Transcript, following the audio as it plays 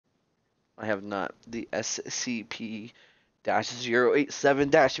I have not. The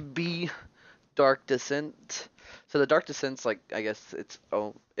SCP-087-B Dark Descent. So the Dark Descent's like, I guess it's,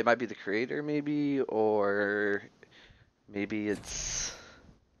 oh, it might be the creator maybe, or maybe it's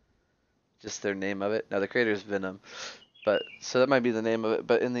just their name of it. No, the creator's Venom. But, so that might be the name of it,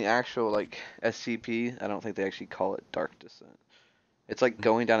 but in the actual, like, SCP, I don't think they actually call it Dark Descent. It's like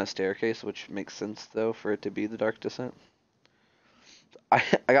going down a staircase, which makes sense, though, for it to be the Dark Descent. I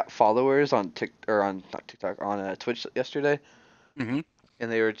got followers on not TikTok, on Twitch yesterday, Mm-hmm.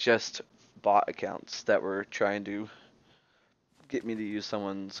 and they were just bot accounts that were trying to get me to use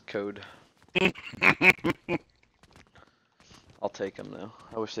someone's code. I'll take them, though.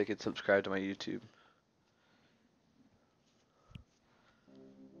 I wish they could subscribe to my YouTube.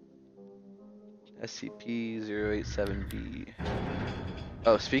 SCP-087-B.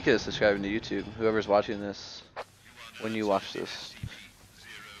 Oh, speaking of subscribing to YouTube, whoever's watching this, when you watch this,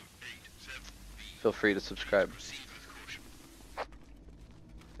 feel free to subscribe.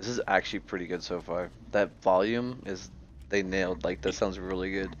 This is actually pretty good so far. That volume is, they nailed, like, that sounds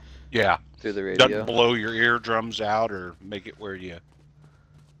really good. Yeah. Through the radio. Doesn't blow your eardrums out or make it where you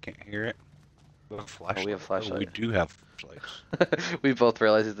can't hear it. We have flashlight. Oh, we have flashlight. Oh, we do have flashlights. We both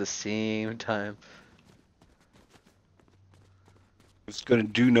realized at the same time. It's gonna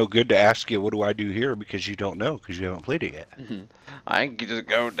do no good to ask you, what do I do here, because you don't know, because you haven't played it yet. I can just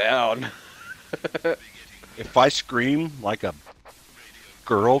go down. If I scream like a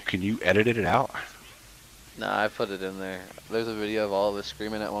girl, can you edit it out? Nah, I put it in there. There's a video of all of us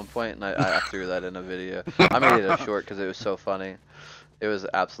screaming at one point, and I threw that in a video. I made it a short because it was so funny. It was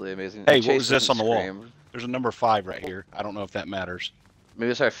absolutely amazing. Hey, what was this on the wall? There's a number 5 right here. I don't know if that matters.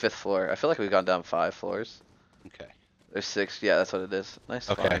 Maybe it's our 5th floor. I feel like we've gone down 5 floors. Okay. There's 6. Yeah, that's what it is. Nice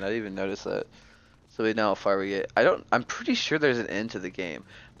Okay. find. I didn't even notice that. So we know how far we get. I'm pretty sure there's an end to the game,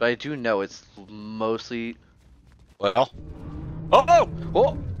 but I do know it's mostly. Well. Oh!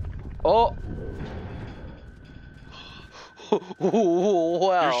 Oh! Oh!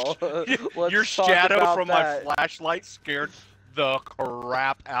 Wow. Your shadow from my flashlight scared the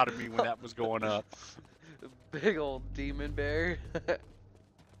crap out of me when that was going up. Big old demon bear.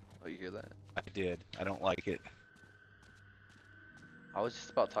 Oh, you hear that? I did. I don't like it. I was just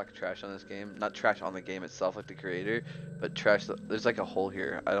about to talk trash on this game. Not trash on the game itself, like the creator, but trash. There's like a hole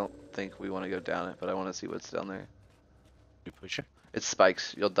here. I don't think we want to go down it, but I want to see what's down there. You push it? It's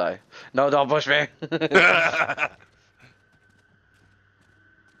spikes. You'll die. No, don't push me.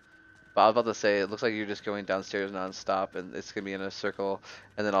 But I was about to say, it looks like you're just going downstairs non-stop, and it's going to be in a circle,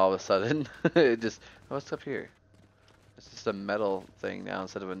 and then all of a sudden, it just, oh, what's up here? It's just a metal thing now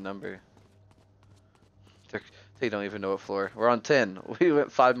instead of a number. They don't even know what floor. We're on 10. We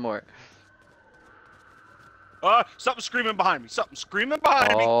went 5 more. Something's screaming behind me. Something's screaming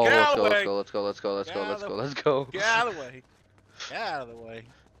behind me. Get out of the way. Let's go. Let's go. Get out of the way. Get out of the way.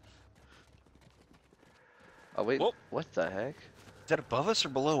 Oh, wait. Whoa. What the heck? Is that above us or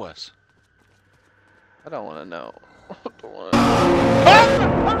below us? I don't want to know.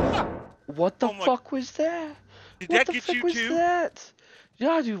 What the fuck was that? Did that get you too? What the fuck was that?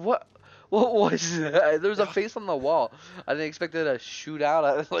 Yeah, dude, what was that? There was a face on the wall. I didn't expect it to shoot out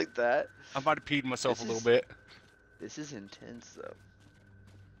at it like that. I might have peed myself a little bit. This is intense, though.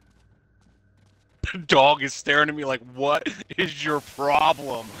 The dog is staring at me like, what is your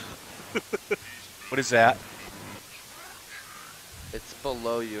problem? What is that? It's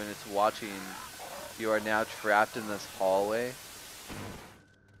below you and it's watching. You are now trapped in this hallway. I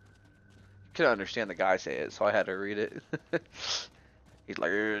couldn't understand the guy say it, so I had to read it. He's like,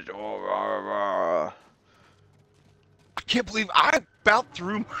 I can't believe I about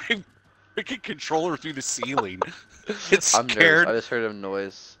threw my freaking controller through the ceiling. It's I'm scared. nervous. I just heard a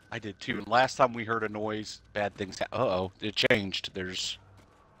noise. I did too. And last time we heard a noise, bad things happened. Uh-oh, it changed. There's...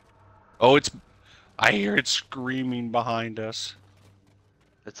 Oh, it's... I hear it screaming behind us.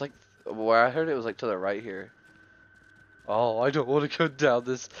 It's like, where I heard it was like to the right here. Oh, I don't want to go down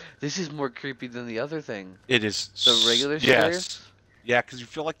this. This is more creepy than the other thing. It is. The regular stairs? Yes. Yeah, because you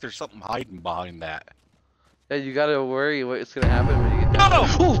feel like there's something hiding behind that. Yeah, you gotta worry what's gonna happen when you get down. No!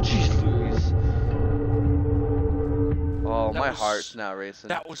 Oh, jeez Louise. Oh, my was, heart's now racing.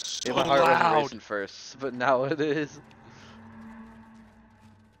 That was so yeah, my heart loud. wasn't racing first, but now it is.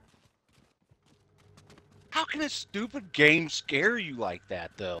 How can a stupid game scare you like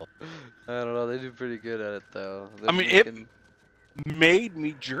that, though? I don't know. They do pretty good at it, though. I mean, it made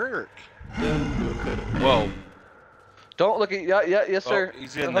me jerk. Whoa. Don't look at... yes, sir. Oh,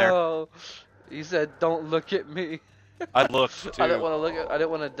 he's in there. Oh, he said, don't look at me. I looked, too. I didn't want to look at... I didn't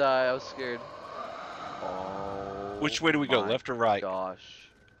want to die. I was scared. Oh, which way do we go, left or right? Gosh.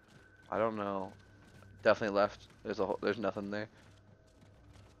 I don't know. Definitely left. There's nothing there.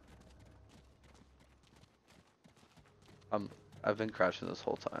 I've been crashing this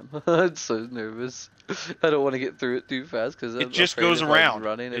whole time. I'm so nervous. I don't want to get through it too fast because It I'm just afraid goes if I'm around.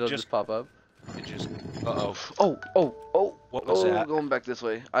 running, it'll just pop up. It just. Uh-oh. What was Oh, that? going back this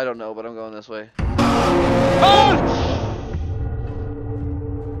way. I don't know, but I'm going this way. Oh!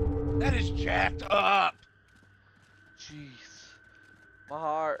 That is jacked up. Jeez. My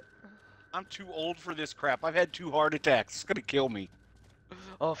heart. I'm too old for this crap. I've had 2 heart attacks. It's gonna kill me.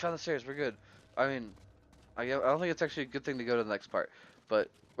 Oh, found the stairs. We're good. I mean, I don't think it's actually a good thing to go to the next part, but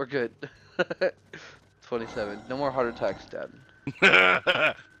we're good. 27. No more heart attacks, Dad.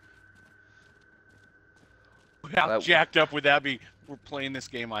 How That jacked up would that be? We're playing this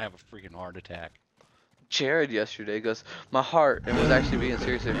game, I have a freaking heart attack. Jared yesterday goes, my heart, and was actually being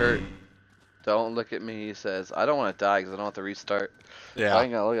seriously hurt. Don't look at me, he says. I don't want to die because I don't want to restart. Yeah. I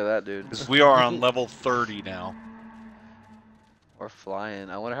ain't gonna look at that, dude. Because we are on level 30 now. Or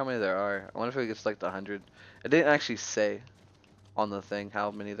flying. I wonder how many there are. I wonder if it gets like the 100. It didn't actually say on the thing how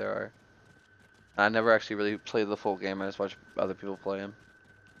many there are. I never actually really played the full game. I just watched other people play him.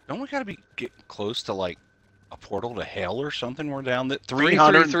 Don't we gotta be getting close to like a portal to hell or something? We're down to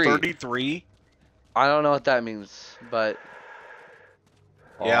 333. 333. I don't know what that means, but...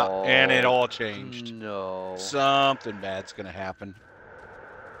 Yeah, Oh, and it all changed. No. Something bad's gonna happen.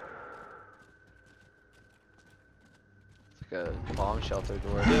 It's like a bomb shelter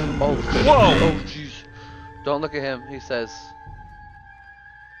door. Oh, whoa! Oh, jeez. Don't look at him, he says.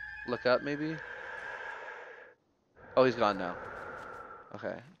 Look up, maybe? Oh, he's gone now.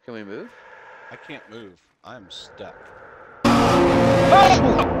 Okay. Can we move? I can't move. I'm stuck.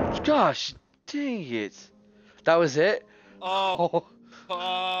 Oh! Gosh, dang it. That was it? Oh.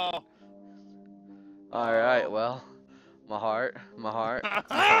 Oh. Alright, well. My heart. My heart.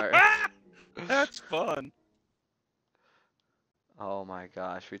 That's fun. Oh my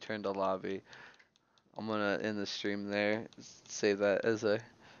gosh, return to lobby. I'm gonna end the stream there. Save that as a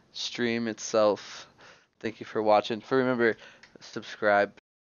stream itself. Thank you for watching. Remember, subscribe,